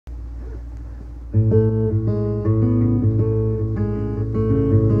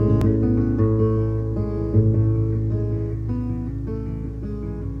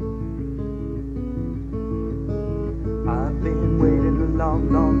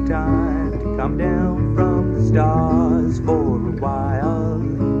time to come down from the stars for a while.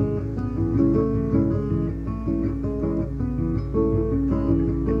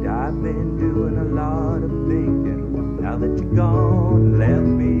 And I've been doing a lot of thinking now that you're gone, left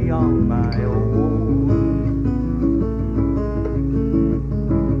me on my own.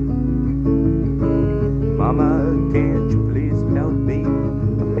 Mama, can't you please help me?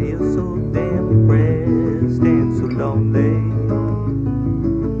 I feel so damn depressed and so lonely.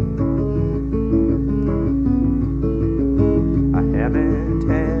 I haven't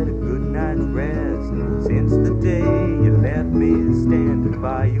had a good night's rest since the day you left me standing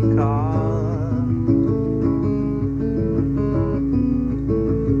by your car.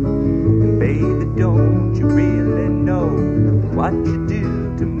 Baby, don't you really know what you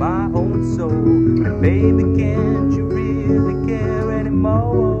do to my own soul? And baby, can't you really care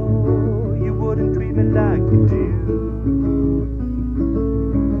anymore? You wouldn't treat me like you do.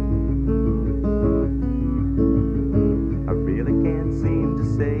 I really can't seem to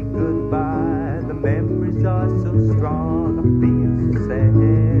say goodbye. The memories are so strong, I feel so sad.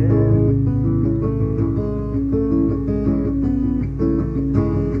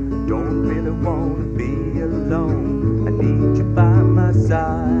 Don't really want to be alone. I need you by my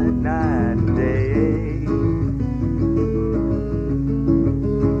side night and day.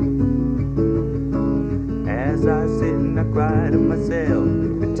 As I sit and I cry to myself,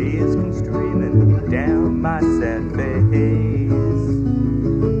 the tears come streaming down my sad face.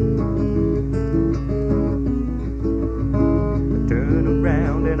 I turn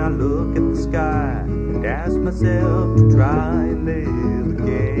around and I look at the sky and ask myself to try and live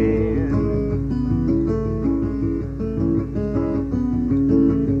again.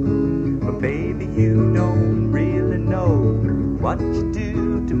 But baby, you don't really know what you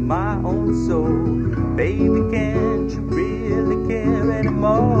do to my own soul. Baby, can't you really care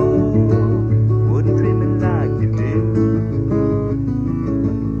anymore? Wouldn't treat me like you do.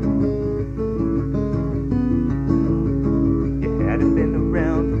 You hadn't been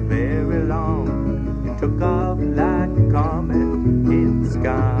around for very long. You took off like a comet in the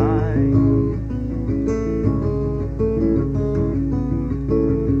sky.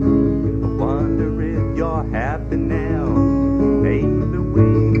 I wonder if you're happy now. Maybe we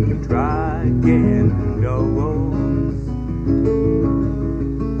can try again. Who knows?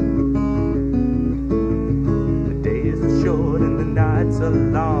 The days are short and the nights are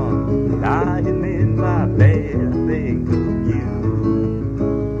long. Lying in my bed, I think of you.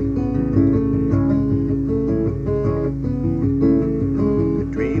 The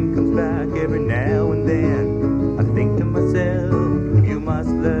dream comes back every now and then. I think to myself, you must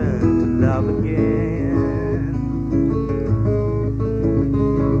learn to love again.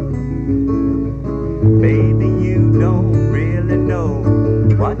 Baby, you don't really know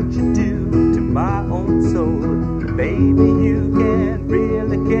what you do to my own soul. Baby, you can't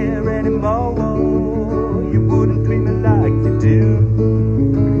really care anymore.